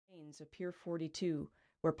lines of Pier 42,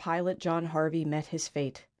 where pilot John Harvey met his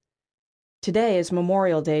fate. Today is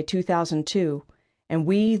Memorial Day 2002, and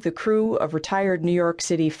we, the crew of retired New York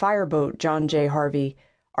City fireboat John J. Harvey,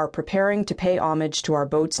 are preparing to pay homage to our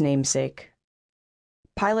boat's namesake.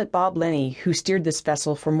 Pilot Bob Lenny, who steered this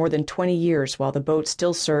vessel for more than 20 years while the boat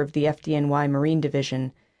still served the FDNY Marine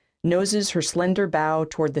Division, noses her slender bow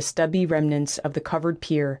toward the stubby remnants of the covered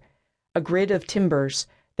pier, a grid of timbers,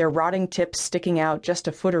 their rotting tips sticking out just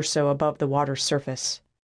a foot or so above the water's surface.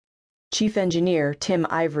 Chief Engineer Tim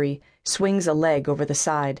Ivory swings a leg over the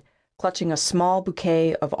side, clutching a small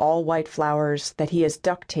bouquet of all-white flowers that he has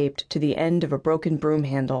duct-taped to the end of a broken broom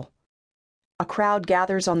handle. A crowd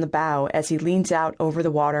gathers on the bow as he leans out over the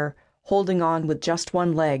water, holding on with just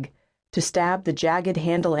one leg, to stab the jagged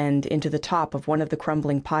handle end into the top of one of the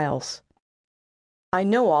crumbling piles. I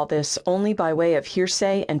know all this only by way of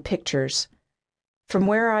hearsay and pictures. From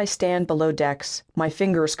where I stand below decks, my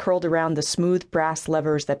fingers curled around the smooth brass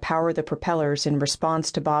levers that power the propellers in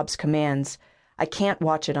response to Bob's commands, I can't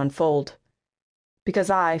watch it unfold. Because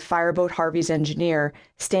I, Fireboat Harvey's engineer,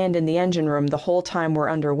 stand in the engine room the whole time we're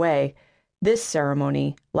underway, this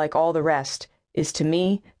ceremony, like all the rest, is to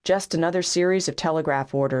me just another series of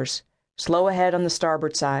telegraph orders. Slow ahead on the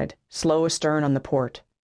starboard side, slow astern on the port.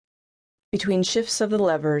 Between shifts of the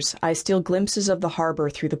levers, I steal glimpses of the harbor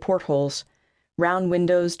through the portholes, round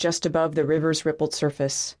windows just above the river's rippled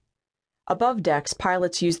surface. Above decks,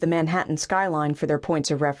 pilots use the Manhattan skyline for their points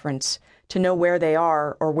of reference, to know where they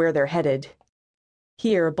are or where they're headed.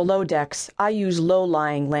 Here, below decks, I use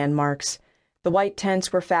low-lying landmarks, the white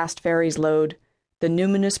tents where fast ferries load, the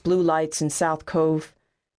numinous blue lights in South Cove,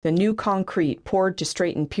 the new concrete poured to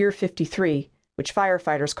straighten Pier 53, which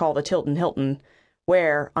firefighters call the Tilton Hilton,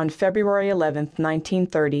 where, on February 11,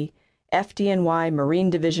 1930, FDNY Marine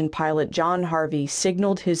Division pilot John Harvey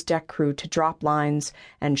signaled his deck crew to drop lines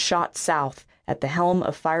and shot south at the helm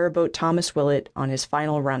of fireboat Thomas Willett on his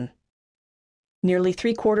final run. Nearly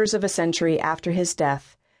 3/4 of a century after his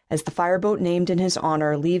death, as the fireboat named in his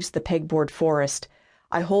honor leaves the pegboard forest,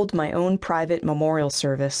 I hold my own private memorial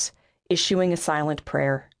service, issuing a silent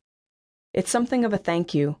prayer. It's something of a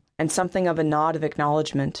thank you and something of a nod of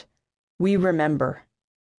acknowledgement. We remember.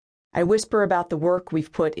 I whisper about the work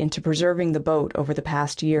we've put into preserving the boat over the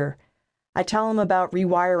past year. I tell him about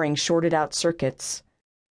rewiring shorted-out circuits,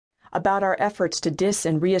 about our efforts to dis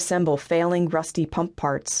and reassemble failing rusty pump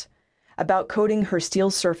parts, about coating her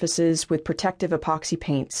steel surfaces with protective epoxy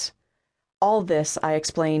paints. All this, I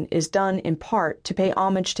explain, is done in part to pay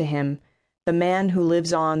homage to him, the man who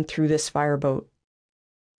lives on through this fireboat.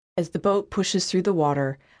 As the boat pushes through the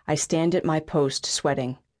water, I stand at my post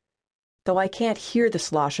sweating. Though I can't hear the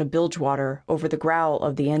slosh of bilge water over the growl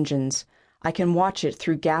of the engines, I can watch it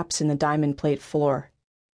through gaps in the diamond plate floor.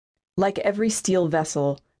 Like every steel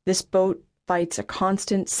vessel, this boat fights a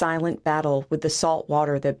constant, silent battle with the salt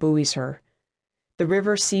water that buoys her. The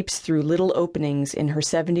river seeps through little openings in her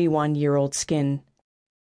 71-year-old skin.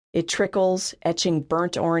 It trickles, etching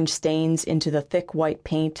burnt orange stains into the thick white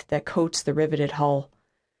paint that coats the riveted hull.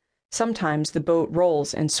 Sometimes the boat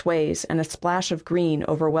rolls and sways, and a splash of green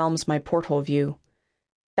overwhelms my porthole view.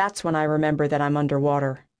 That's when I remember that I'm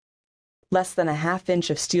underwater. Less than a half-inch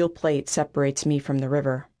of steel plate separates me from the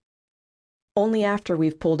river. Only after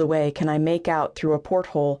we've pulled away can I make out through a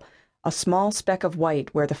porthole a small speck of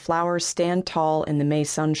white where the flowers stand tall in the May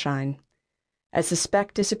sunshine. As the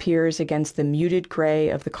speck disappears against the muted gray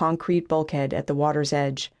of the concrete bulkhead at the water's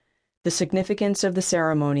edge, the significance of the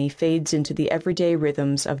ceremony fades into the everyday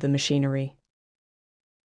rhythms of the machinery.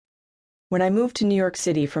 When I moved to New York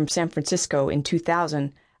City from San Francisco in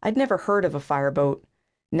 2000, I'd never heard of a fireboat.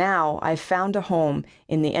 Now I've found a home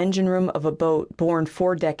in the engine room of a boat born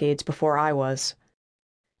 4 decades before I was.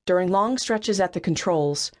 During long stretches at the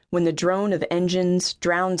controls, when the drone of engines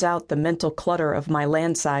drowns out the mental clutter of my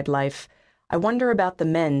landside life, I wonder about the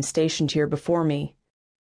men stationed here before me.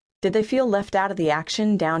 Did they feel left out of the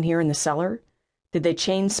action down here in the cellar? Did they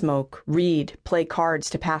chain smoke, read, play cards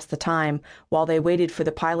to pass the time while they waited for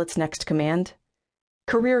the pilot's next command?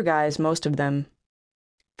 Career guys, most of them.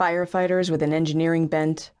 Firefighters with an engineering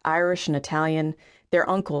bent, Irish and Italian, their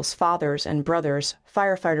uncles, fathers, and brothers,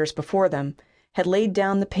 firefighters before them, had laid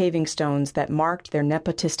down the paving stones that marked their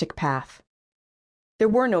nepotistic path. There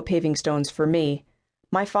were no paving stones for me.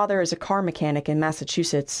 My father is a car mechanic in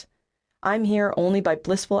Massachusetts. I'm here only by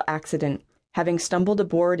blissful accident, having stumbled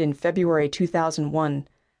aboard in February 2001,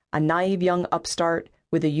 a naive young upstart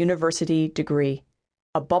with a university degree,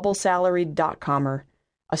 a bubble-salaried dot-commer,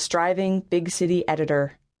 a striving big-city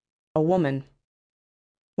editor, a woman.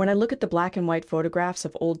 When I look at the black and white photographs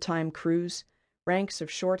of old-time crews, ranks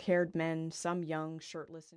of short-haired men, some young, shirtless